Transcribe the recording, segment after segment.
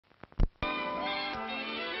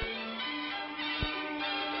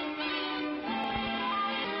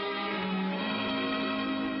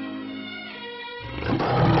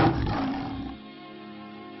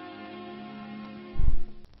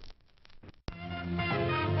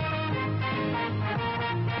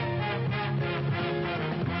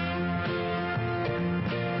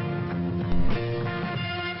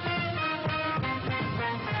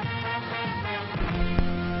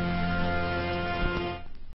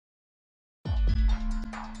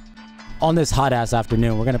On this hot ass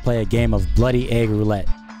afternoon, we're gonna play a game of bloody egg roulette.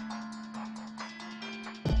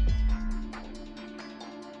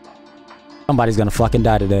 Somebody's gonna fucking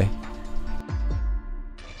die today.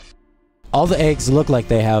 All the eggs look like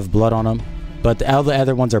they have blood on them, but all the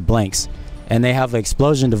other ones are blanks. And they have an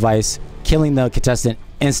explosion device killing the contestant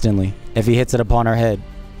instantly if he hits it upon her head.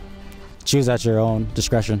 Choose at your own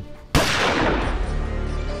discretion.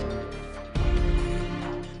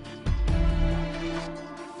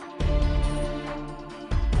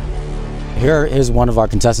 Here is one of our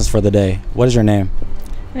contestants for the day. What is your name?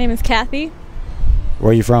 My name is Kathy. Where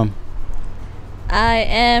are you from? I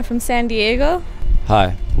am from San Diego.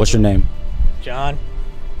 Hi, what's your name? John.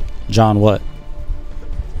 John what?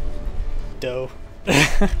 Doe.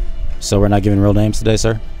 So we're not giving real names today,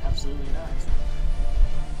 sir? Absolutely not.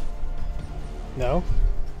 No?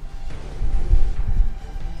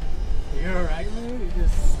 You're alright, man? You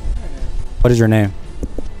just... What is your name?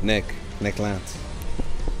 Nick Lance.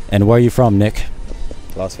 And where are you from, Nick?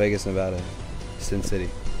 Las Vegas, Nevada. Sin City.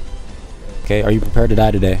 Okay, are you prepared to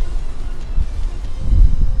die today?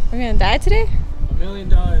 We're gonna die today? $1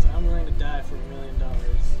 million. I'm willing to die for $1 million.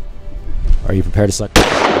 Are you prepared to suck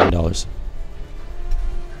 $1 million?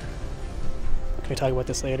 Can we talk about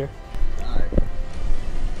this later?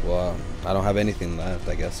 Well, I don't have anything left,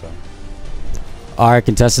 I guess so. Alright,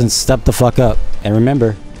 contestants, step the fuck up. And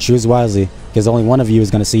remember, choose wisely, because only one of you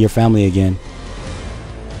is going to see your family again.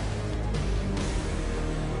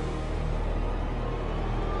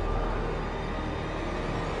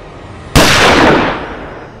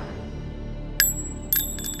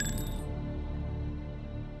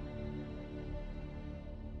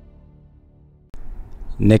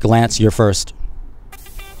 Nick Lance, you're first.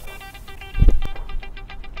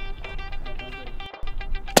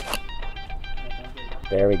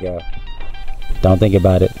 There we go. Don't think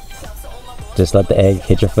about it. Just let the egg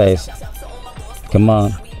hit your face. Come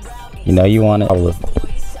on. You know you want it.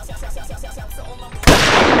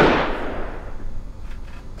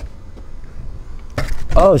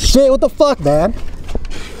 Oh shit, what the fuck, man?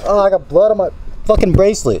 Oh, I got blood on my fucking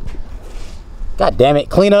bracelet. God damn it.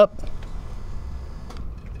 Clean up.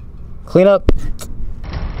 Clean up.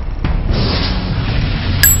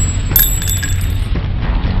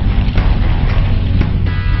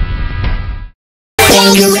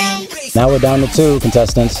 Now we're down to 2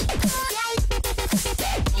 contestants.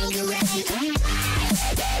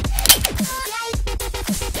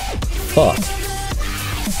 Fuck.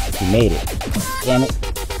 You made it. Damn it.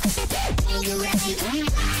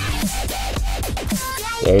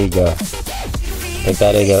 There you go. Pick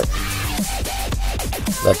that egg up.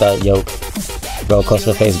 Let that yolk go close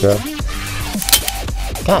to the face, girl.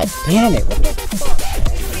 God damn it. What the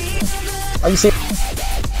fuck? Are you serious?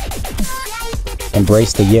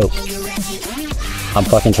 Embrace the yolk. I'm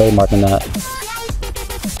fucking trademarking that.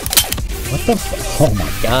 What the fuck? Oh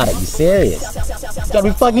my god, are you serious? You gotta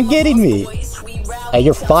be fucking kidding me. Hey,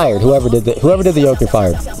 you're fired. Whoever did the yolk, you're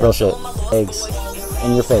fired. Real shit. Eggs.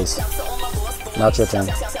 In your face. Now it's your turn.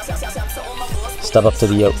 Step up to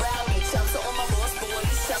the yolk.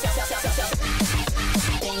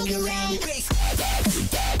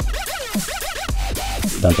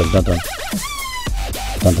 Dun dun dun dun.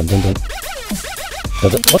 Dun dun dun dun.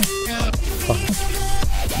 Dun dun. What? Fuck.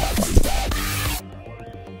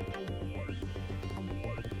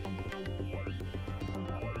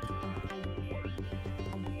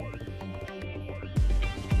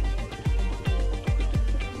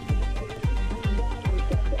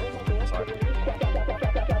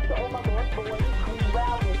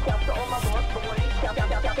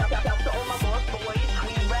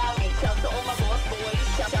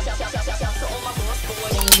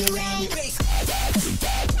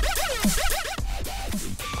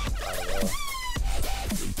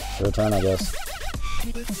 Your turn, I guess.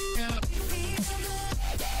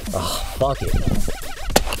 Oh, fuck it.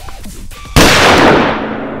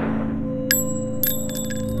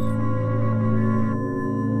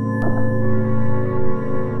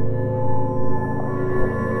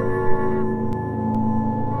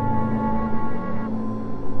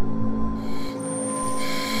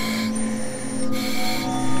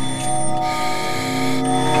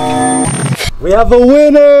 We have a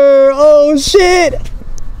winner! Oh shit!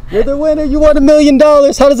 You're the winner, you won $1 million.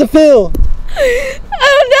 How does it feel? I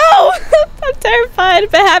don't know. I'm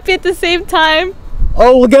terrified but happy at the same time.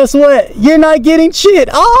 Oh, well guess what? You're not getting shit.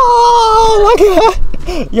 Oh my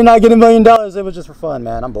god. You're not getting $1 million. It was just for fun,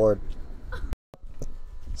 man. I'm bored.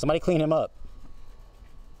 Somebody clean him up.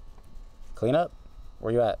 Clean up?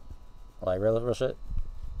 Where you at? Like real shit?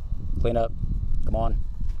 Clean up. Come on.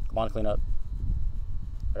 Come on, clean up.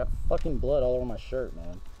 I got fucking blood all over my shirt,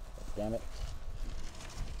 man. Damn it.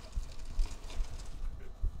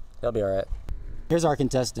 He'll be alright. Here's our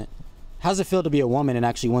contestant. How's it feel to be a woman and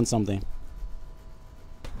actually win something?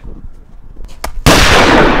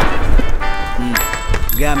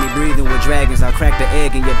 Got me breathing with dragons. I'll crack the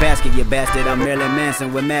egg in your basket, you bastard. I'm Marilyn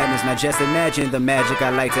Manson with madness. Now just imagine the magic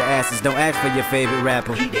I like to ask is don't ask for your favorite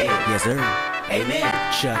rapper. He dead. Yes, sir. Amen.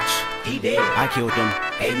 Church. He dead. I killed him.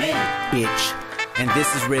 Amen. Bitch. And this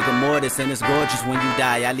is Rigamortis, and it's gorgeous when you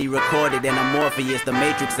die. I recorded and I'm Morpheus, the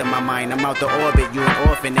matrix in my mind. I'm out the orbit, you an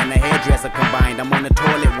orphan and a hairdresser combined. I'm on the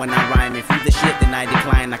toilet when I rhyme. If you the shit, then I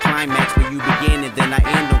decline. I climax where you begin and then I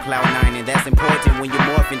end on cloud 9. And that's important when you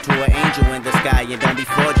morph into an angel in the sky. And don't be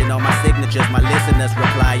forging all my signatures. My listeners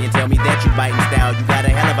reply and tell me that you biting style. You got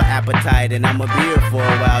a hell of an appetite, and I'm a beer for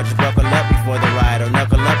a while. Just buckle up before the ride, or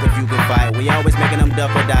knuckle up if you can fight. We always making them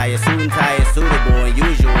duck or die. A suit and tie is suitable, and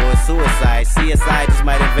usual is suicide. CSI just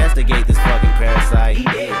might investigate this fucking parasite. He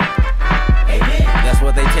dead. Amen. That's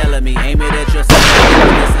what they telling me. Aim it at yourself.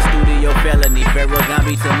 This is studio felony.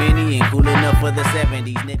 Ferragamo to many and cool enough for the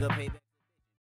 70s. Nigga, pay